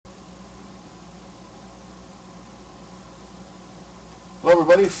Hello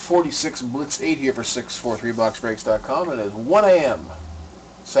everybody, 46 Blitz 8 here for 643boxbreaks.com. It is 1 a.m.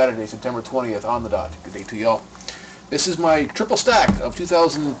 Saturday, September 20th on the dot. Good day to y'all. This is my triple stack of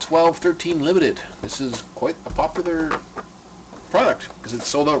 2012-13 Limited. This is quite a popular product because it's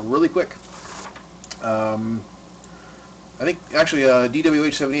sold out really quick. I think actually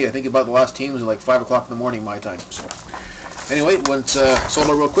DWH78, I think about the last teams at like 5 o'clock in the morning my time. So anyway, it went sold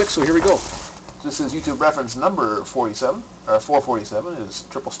out real quick, so here we go. This is YouTube reference number 47, or 447. It is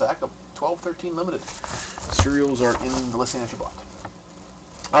triple stack of 12-13 Limited. Serials are in the listing that you bought.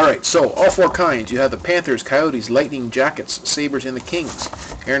 Alright, so all four kinds. You have the Panthers, Coyotes, Lightning, Jackets, Sabres, and the Kings.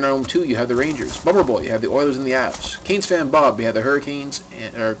 Aeronome 2, you have the Rangers. Bummer Boy, you have the Oilers and the Avs. Canes fan Bob, you have the Hurricanes,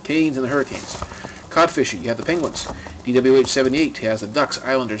 Canes and the Hurricanes. Codfishy, you have the Penguins. DWH78 has the Ducks,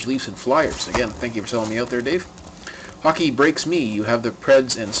 Islanders, Leafs, and Flyers. Again, thank you for selling me out there, Dave. Hockey Breaks Me, you have the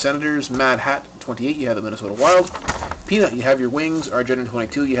Preds and Senators. Mad Hat 28, you have the Minnesota Wild. Peanut, you have your Wings. Argentine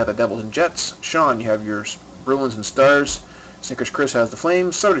 22, you have the Devils and Jets. Sean, you have your Bruins and Stars. Snickers Chris has the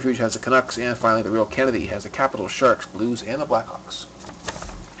Flames. Subterfuge has the Canucks. And finally, the Real Kennedy has the Capitals, Sharks, Blues, and the Blackhawks.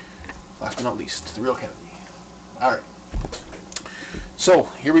 Last but not least, the Real Kennedy. Alright. So,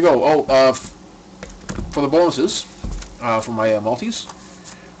 here we go. For the bonuses, for my multis,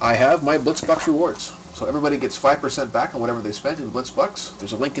 I have my Blitzbucks rewards. So everybody gets 5% back on whatever they spent in Blitzbucks.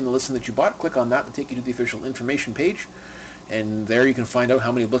 There's a link in the listing that you bought. Click on that to take you to the official information page. And there you can find out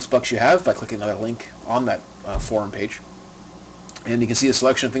how many Blitzbucks you have by clicking on that link on that forum page. And you can see a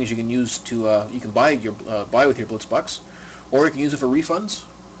selection of things you can use to you can buy with your Blitzbucks, or you can use it for refunds.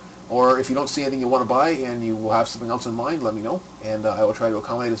 Or if you don't see anything you want to buy and you will have something else in mind, let me know, and I will try to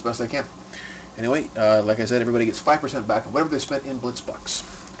accommodate as best I can. Anyway, like I said, everybody gets 5% back on whatever they spent in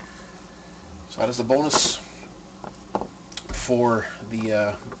Blitzbucks. So that is the bonus for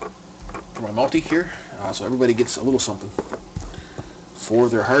the for my multi here. So everybody gets a little something for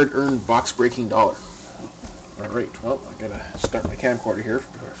their hard-earned box-breaking dollar. All right. Well, I gotta start my camcorder here.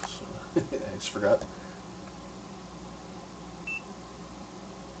 So I just forgot.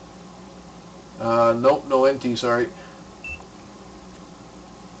 Nope, no NT. Sorry.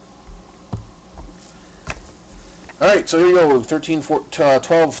 Alright, so here we go,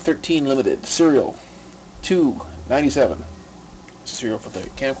 12-13 Limited, Serial 297. Serial for the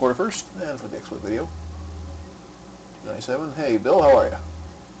camcorder first, and for the exploit video. 97. Hey, Bill, how are you?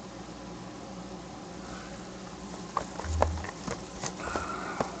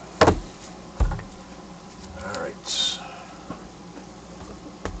 Alright.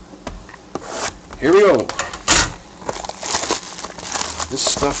 Here we go. This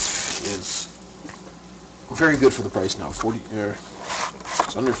stuff is very good for the price now. It's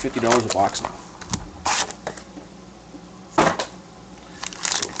under $50 a box now.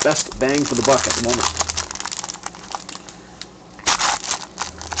 So best bang for the buck at the moment.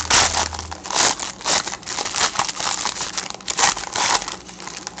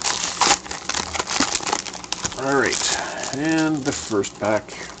 All right, and the first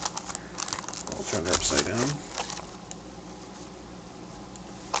pack. I'll turn it upside down,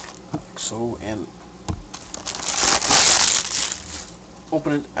 like so, and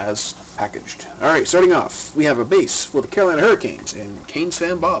open it as packaged. Alright, starting off, we have a base for the Carolina Hurricanes and Canes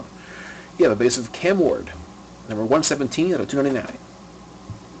fan Bob. You have a base of Cam Ward, number 117 out of 299.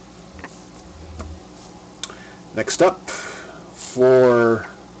 Next up, for...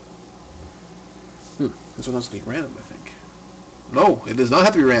 this one has to be random, I think. No, it does not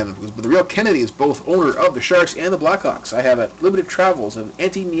have to be random, because the Real Kennedy is both owner of the Sharks and the Blackhawks. I have at Limited Travels an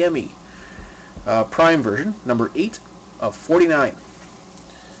Antti Niemi Prime version, number 8 of 49.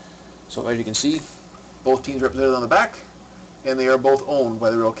 So as you can see, both teams represented on the back, and they are both owned by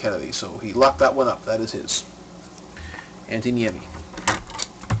the Real Kennedy. So he locked that one up. That is his. Antti Niemi.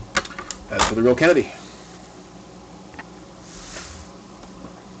 That's for the Real Kennedy.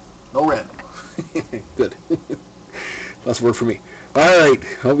 No random. Good. Less work for me. Alright,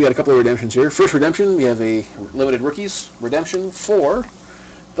 well, we got a couple of redemptions here. First redemption, we have a limited rookies redemption for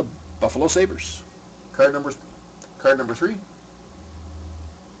the Buffalo Sabres. Card number 3.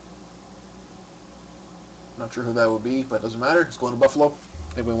 Not sure who that would be, but it doesn't matter. It's going to Buffalo.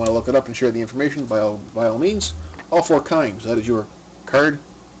 If anybody want to look it up and share the information, by all means. All four kinds. That is your card.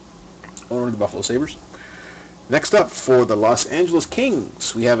 Owner of the Buffalo Sabres. Next up, for the Los Angeles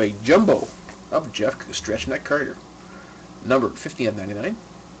Kings, we have a jumbo of Jeff Stretchneck Carter, number 50 of 99.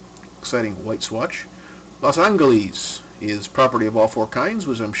 Exciting white swatch. Los Angeles is property of all four kinds,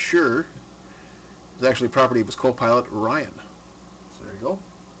 which I'm sure is actually property of his co-pilot Ryan. So there you go.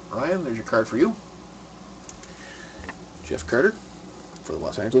 Ryan, there's your card for you. Jeff Carter for the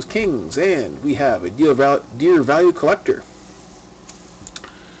Los Angeles Kings. And we have a Deer Value Collector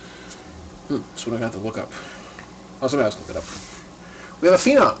That's what I have to look up. Oh, somebody else look it up. We have a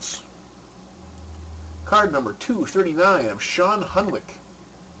Phenoms. Card number 239 of Sean Hunwick.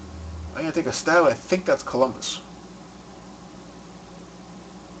 I'm going to take a stab. I think that's Columbus.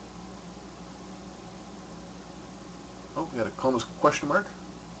 Oh, we got a Columbus question mark.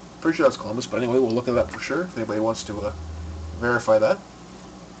 Pretty sure that's Columbus, but anyway, we'll look at that for sure if anybody wants to verify that.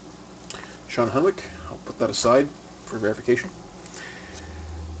 Sean Hunwick. I'll put that aside for verification.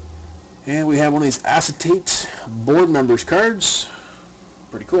 And we have one of these acetate board members cards.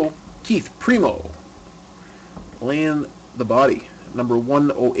 Pretty cool. Keith Primo. Laying the body. Number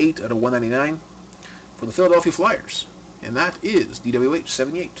 108 out of 199 for the Philadelphia Flyers. And that is DWH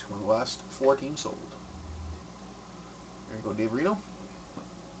 78, one of the last 4 teams sold. There you go, Dave Reno.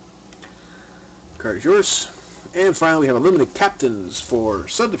 Card is yours. And finally, we have a limited captains for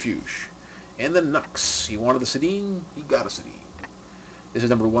Subterfuge. And the Nux. He wanted the Sedin, he got a Sedin. This is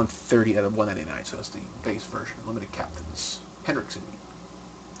number 130 out of 199, so that's the base version. Limited captains. Henrik Sedin.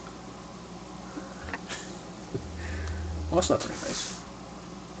 Well, that's not very nice.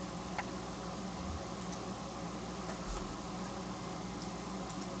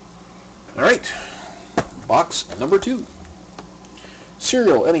 All right. Box number 2.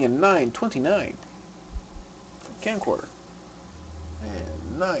 Serial ending in 929 for camcorder.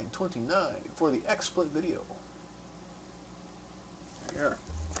 And 929 for the XSplit video. There you are.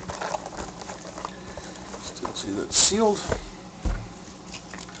 Still see that it's sealed.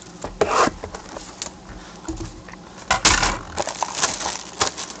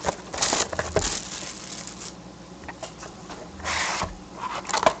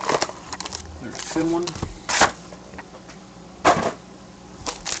 There's a thin one.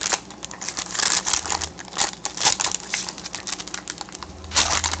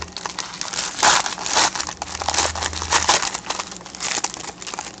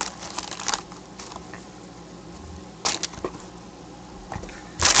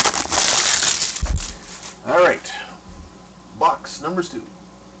 All right, box numbers 2.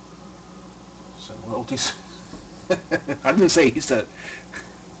 Some royalties. I didn't say, he said.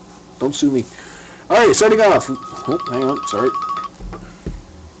 Don't sue me. All right, starting off. Oh, hang on, sorry.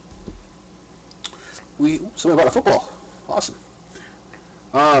 Somebody bought a football. Awesome.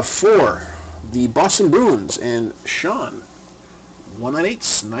 For the Boston Bruins and Sean,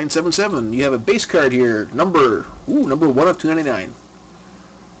 198s, 977. You have a base card here, number 1 of 299.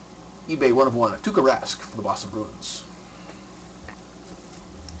 eBay 1 of 1. Tuukka Rask for the Boston Bruins.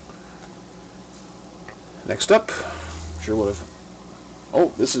 Next up, sure would have.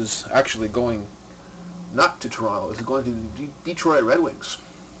 Oh, this is actually going not to Toronto. This is going to the Detroit Red Wings.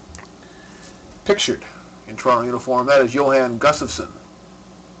 Pictured in Toronto uniform, that is Johan Gustafsson.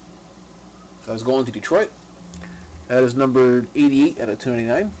 That is going to Detroit. That is numbered 88 out of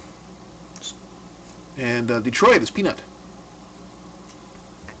 299. And Detroit is Peanut.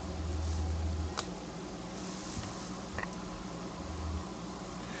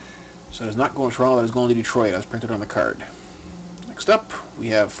 So it's not going to Toronto, that is going to Detroit, as printed on the card. Next up, we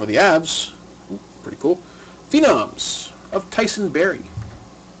have for the Avs, pretty cool, Phenoms of Tyson Barrie.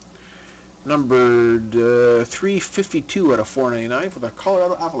 Numbered 352 out of 499 for the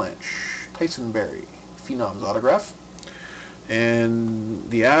Colorado Avalanche. Tyson Barrie, Phenoms autograph. And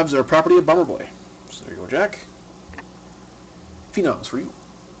the Avs are property of Bummer Boy. So there you go, Jack. Phenoms for you.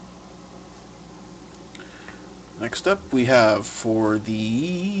 Next up, we have for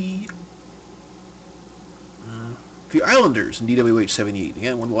the Islanders in DWH 78.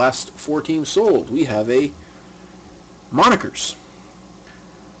 Again, one of the last 4 teams sold. We have a Monikers.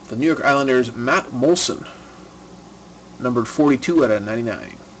 The New York Islanders, Matt Molson, numbered 42 out of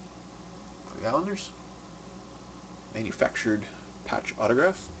 99. For the Islanders, manufactured patch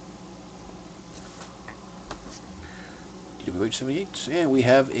autograph. DWH 78. And we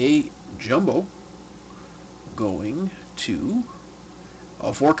have a Jumbo going to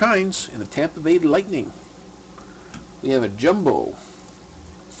all 4 kinds in the Tampa Bay Lightning. We have a Jumbo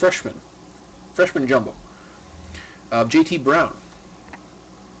freshman Jumbo of JT Brown.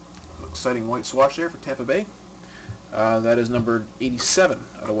 Exciting white swatch there for Tampa Bay. That is numbered 87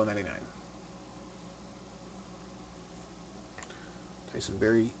 out of 199. Tyson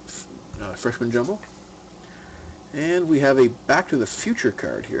Barrie freshman Jumbo. And we have a Back to the Future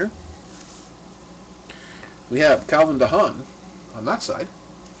card here. We have Calvin DeHaan on that side.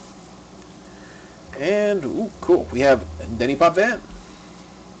 And, ooh, cool, we have Denny Potvin,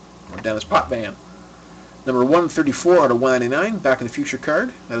 or Dennis Potvin. Number 134 out of 199, Back to the Future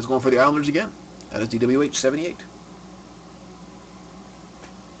card. That is going for the Islanders again. That is DWH 78.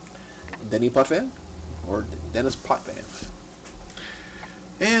 Denny Potvin, or Dennis Potvin.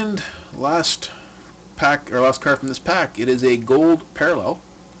 And last pack, or last card from this pack, it is a gold parallel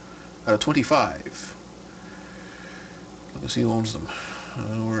out of 25. Let me see who owns them.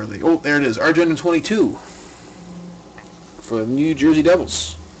 Where are they? Oh, there it is. Argentine 22 for the New Jersey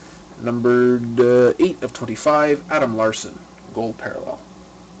Devils. Numbered 8 of 25, Adam Larson, gold parallel.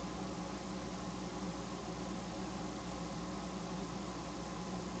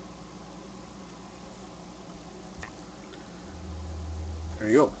 There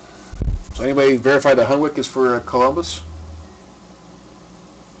you go. So anybody verify that Hunwick is for Columbus?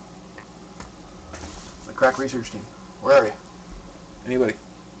 The crack research team. Where are you? Anybody?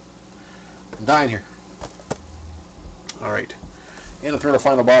 I'm dying here. All right. And the third and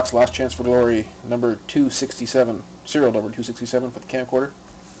final box, last chance for glory, number 267, serial number 267 for the camcorder.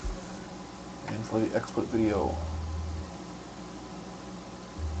 And for the XSplit video,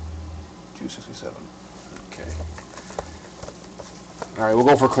 267. Okay. All right, we'll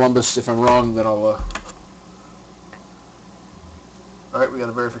go for Columbus. If I'm wrong, then I'll... All right, we got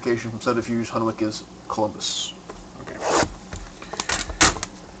a verification from Centrifuge. Hunwick is Columbus. Okay.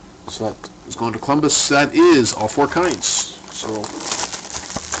 So that is going to Columbus. That is all 4 kinds. So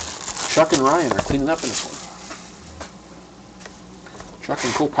Chuck and Ryan are cleaning up in this one. Chuck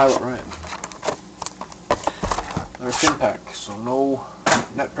and co-pilot Ryan. Another thin pack, so no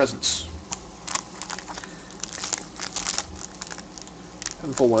net presents.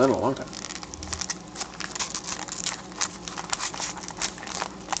 Haven't pulled one in a long time.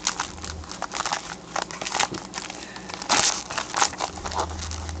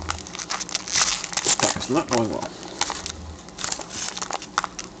 This pack is not going well.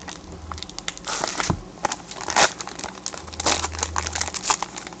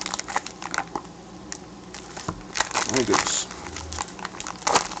 My goodness.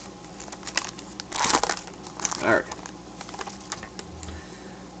 Alright.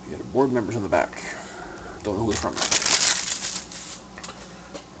 We got board members in the back. Don't know who it's from.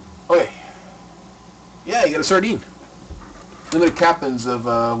 Okay. Yeah, you got a sardine. Limited captains of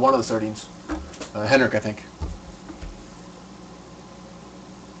one of the sardines. Henrik, I think.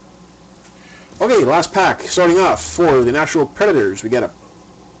 Okay, last pack. Starting off for the Nashville Predators. We got a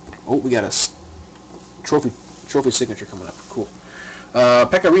trophy signature coming up. Cool.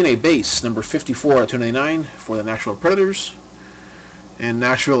 Pekka Rinne base, number 54 out of 299 for the Nashville Predators. And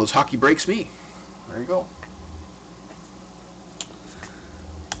Nashville is Hockey Breaks Me. There you go.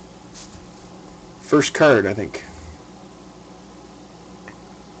 First card, I think.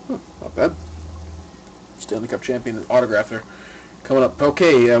 Not bad. Stanley Cup champion autograph there. Coming up.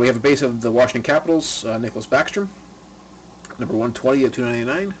 Okay, we have a base of the Washington Capitals, Nicholas Backstrom. Number 120 at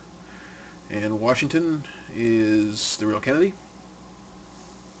 299. And Washington is the Real Kennedy.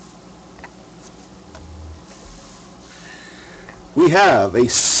 We have a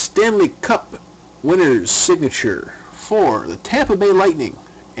Stanley Cup winner's signature for the Tampa Bay Lightning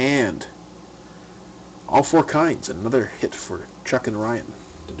and all 4 kinds. Another hit for Chuck and Ryan,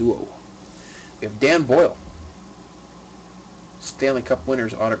 the duo. We have Dan Boyle, Stanley Cup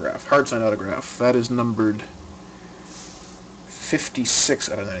winner's autograph, hard signed autograph. That is numbered 56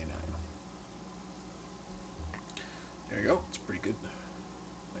 out of 99. There you go. It's pretty good.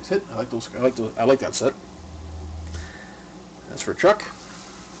 Nice hit. I like those. I like that set. That's for Chuck.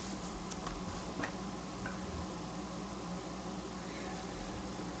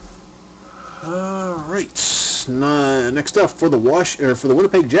 All right. Next up for the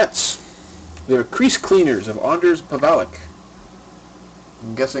Winnipeg Jets, we have crease cleaners of Anders Pavalik.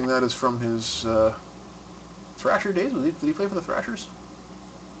 I'm guessing that is from his Thrasher days. Did he play for the Thrashers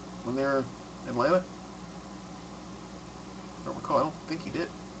when they were in Atlanta? I don't recall. I don't think he did.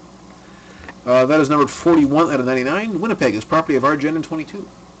 That is numbered 41 out of 99. Winnipeg is property of Argentine 22.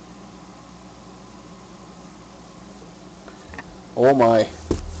 Oh my.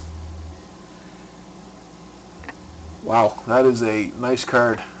 Wow, that is a nice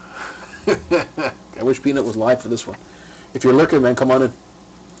card. I wish Peanut was live for this one. If you're looking, man, come on in.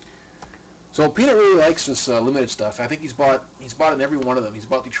 So Peanut really likes this limited stuff. I think he's bought in every one of them. He's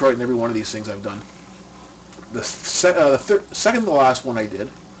bought Detroit in every one of these things I've done. The second to the last one I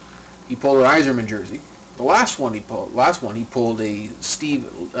did, he pulled an Yzerman jersey. The last one he pulled a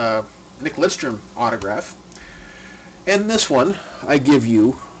Nick Lidstrom autograph. And this one, I give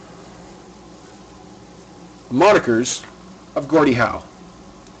you the monikers of Gordie Howe.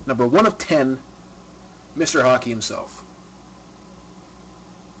 Number 1 of 10, Mr. Hockey himself.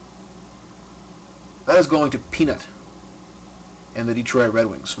 That is going to Peanut and the Detroit Red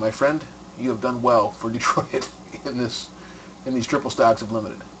Wings. My friend, you have done well for Detroit in these triple stacks of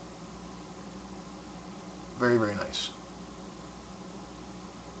limited. Very, very nice.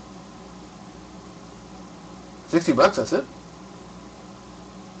 $60, that's it?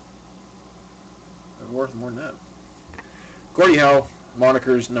 They're worth more than that. Gordie Howe,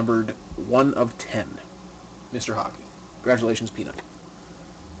 monikers numbered 1 of 10. Mr. Hockey. Congratulations, Peanut.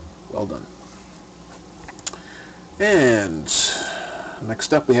 Well done. And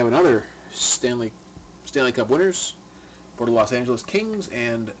next up we have another Stanley Cup winners for the Los Angeles Kings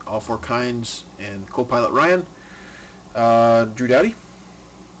and all four kinds and co-pilot Ryan. Drew Doughty,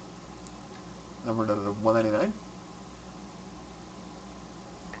 numbered out of 199.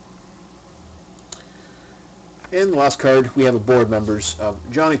 And the last card, we have a board members of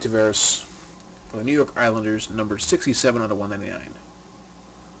Johnny Tavares for the New York Islanders, number 67 out of 199.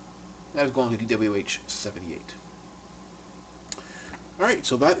 That is going to DWH 78. Alright,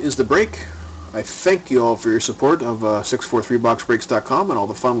 so that is the break. I thank you all for your support of 643boxbreaks.com and all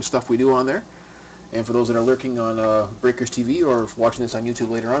the fun stuff we do on there. And for those that are lurking on Breakers TV or watching this on YouTube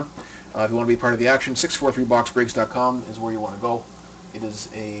later on, if you want to be part of the action, 643boxbreaks.com is where you want to go. It is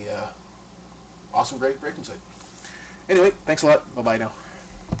a awesome, great breaking site. Anyway, thanks a lot. Bye-bye now.